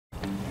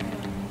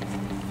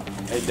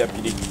Hey,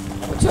 deputy.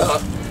 What's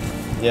up?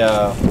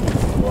 Yeah,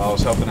 well, I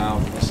was helping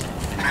out Miss.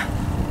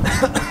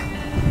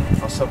 I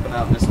was helping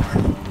out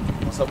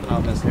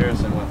Miss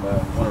Harrison with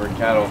one of her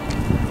cattle.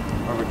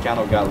 One of her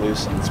cattle got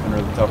loose, and it's been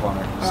really tough on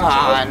her.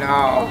 Ah,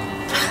 no.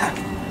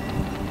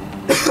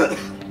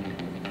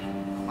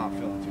 I'm not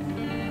feeling too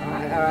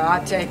good.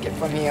 I'll take it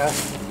from here.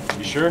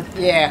 You sure?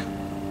 Yeah.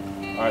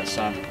 All right,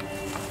 son.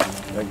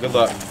 Yeah, good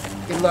luck.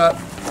 Good luck.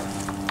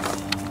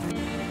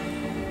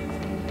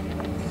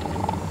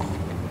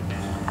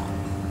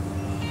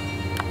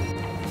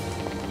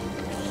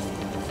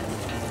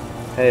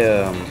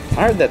 Hey, I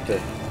heard that the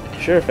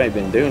sheriff ain't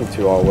been doing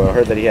too all well. I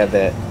heard that he had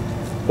that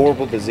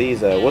horrible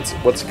disease. What's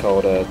it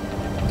called?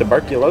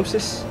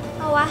 Tuberculosis?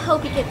 Oh, I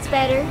hope he gets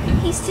better.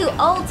 He's too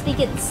old to be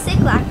getting sick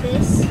like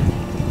this.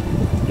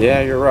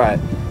 Yeah, you're right.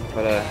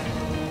 But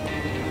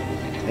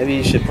maybe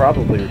he should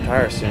probably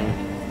retire soon.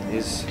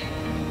 He's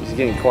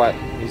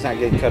not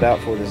getting cut out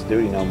for this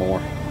duty no more.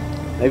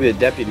 Maybe the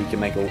deputy can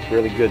make a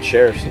really good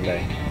sheriff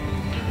someday.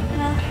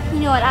 Well,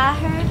 you know what I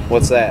heard?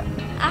 What's that?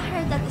 I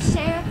heard that the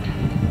sheriff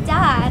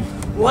died.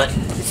 What?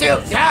 The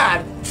sheriff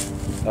died?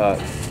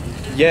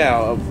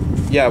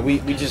 Yeah, we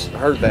just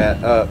heard that.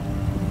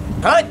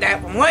 Heard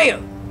that from where?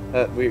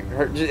 We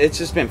heard it's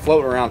just been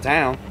floating around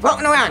town.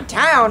 Floating around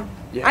town?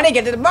 Yeah. I need to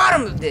get to the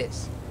bottom of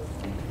this.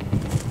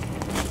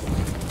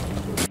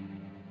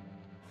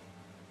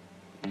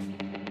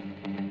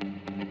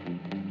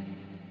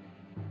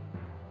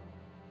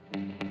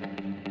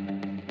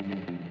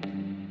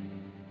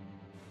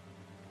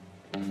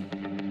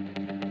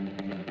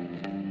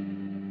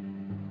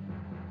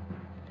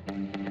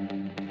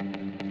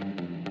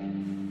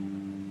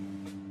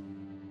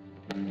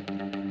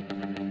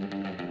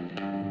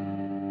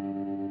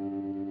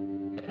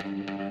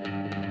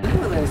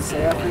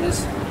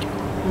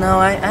 No,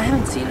 I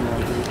haven't seen him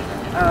lately.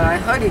 I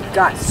heard he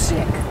got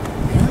sick.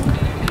 Really?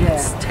 Yeah.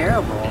 It's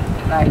terrible.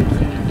 Like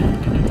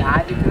he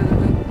died because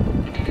of it?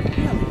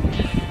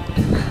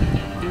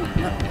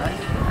 No, I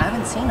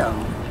haven't seen him.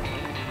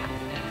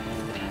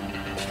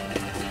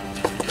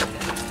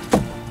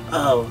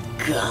 Oh,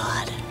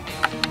 God.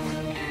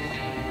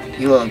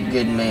 You're a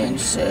good man,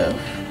 Seth.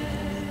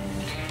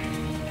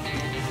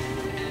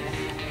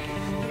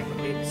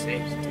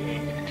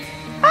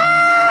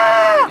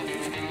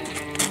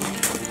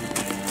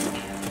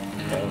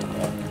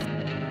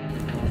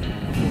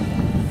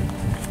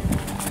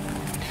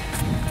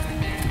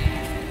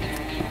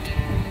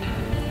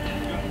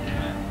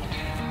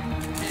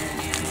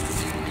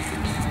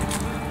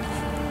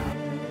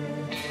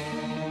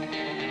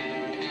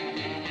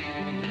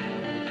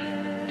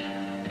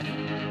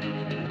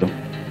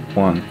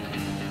 One.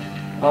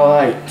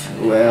 Alright,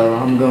 well,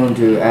 I'm going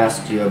to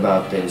ask you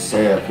about this,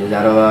 Seth. Is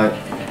that alright?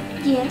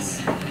 Yes.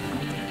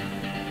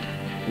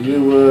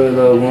 You were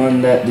the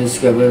one that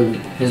discovered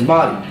his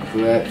body,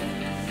 correct?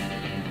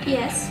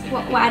 Yes.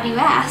 Why do you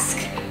ask?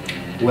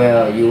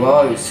 Well, you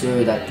are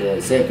sure that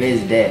the Seth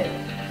is dead.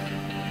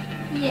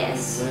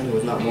 Yes. Well, he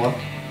was not more.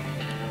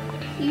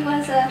 He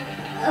was a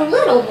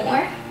little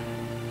more.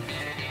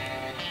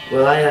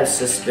 Well, I have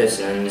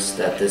suspicions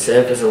that the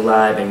Seth is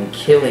alive and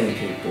killing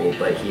people,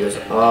 but he was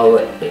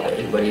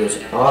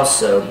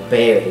also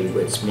buried,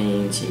 which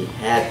means he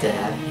had to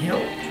have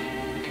help.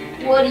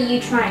 What are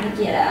you trying to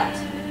get at?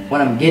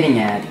 What I'm getting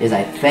at is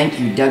I think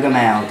you dug him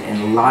out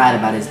and lied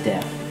about his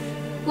death.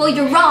 Well,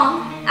 you're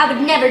wrong. I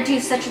would never do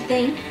such a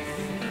thing.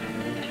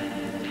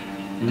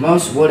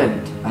 Most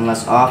wouldn't,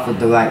 unless offered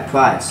the right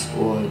price,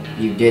 or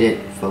you did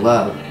it for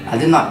love. I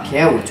did not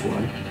care which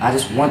one. I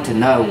just want to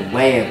know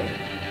where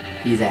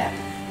he's at.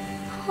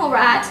 All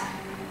right.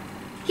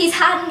 He's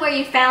hiding where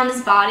you found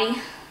his body.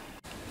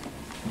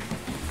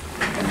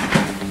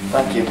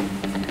 Thank you.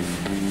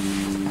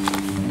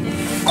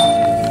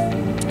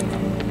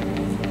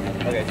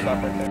 Okay,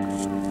 stop right there.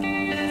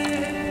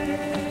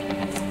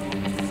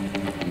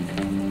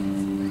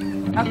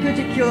 How could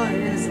you kill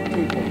innocent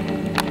people?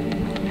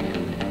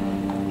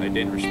 They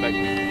didn't respect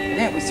me. They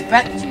didn't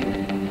respect you.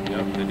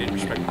 Yep, they didn't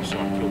respect me, so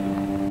I killed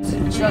them.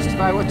 To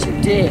justify what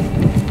you did.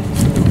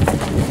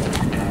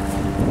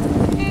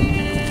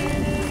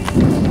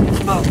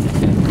 Oh.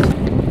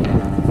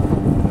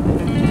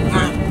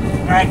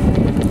 Right.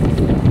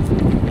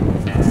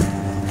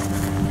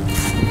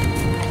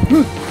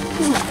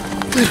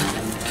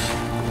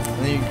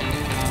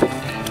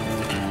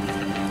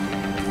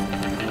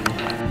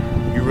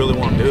 You really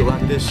want to do it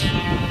like this,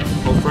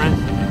 old friend?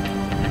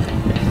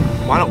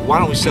 Why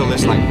don't we sell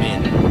this like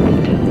men?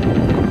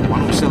 Why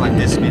don't we sell like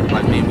this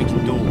like men? We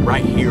can do it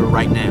right here,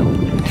 right now.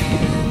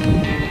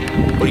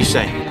 What do you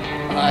say?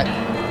 Alright.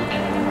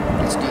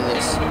 Let's do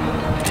this.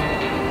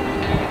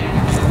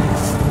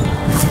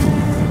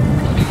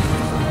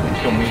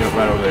 Go meet up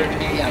right over there.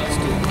 Yeah, let's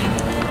do it.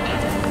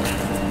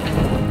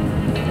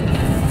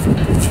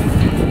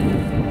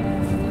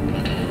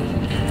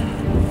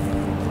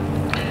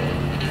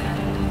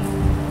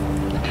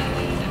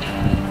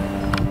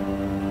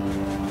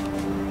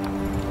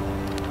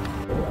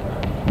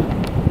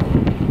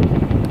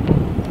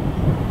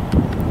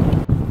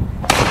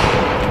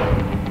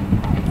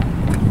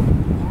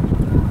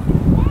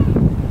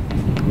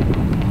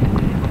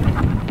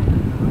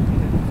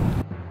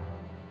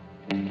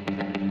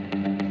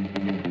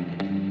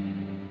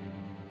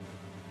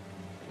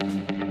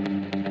 you.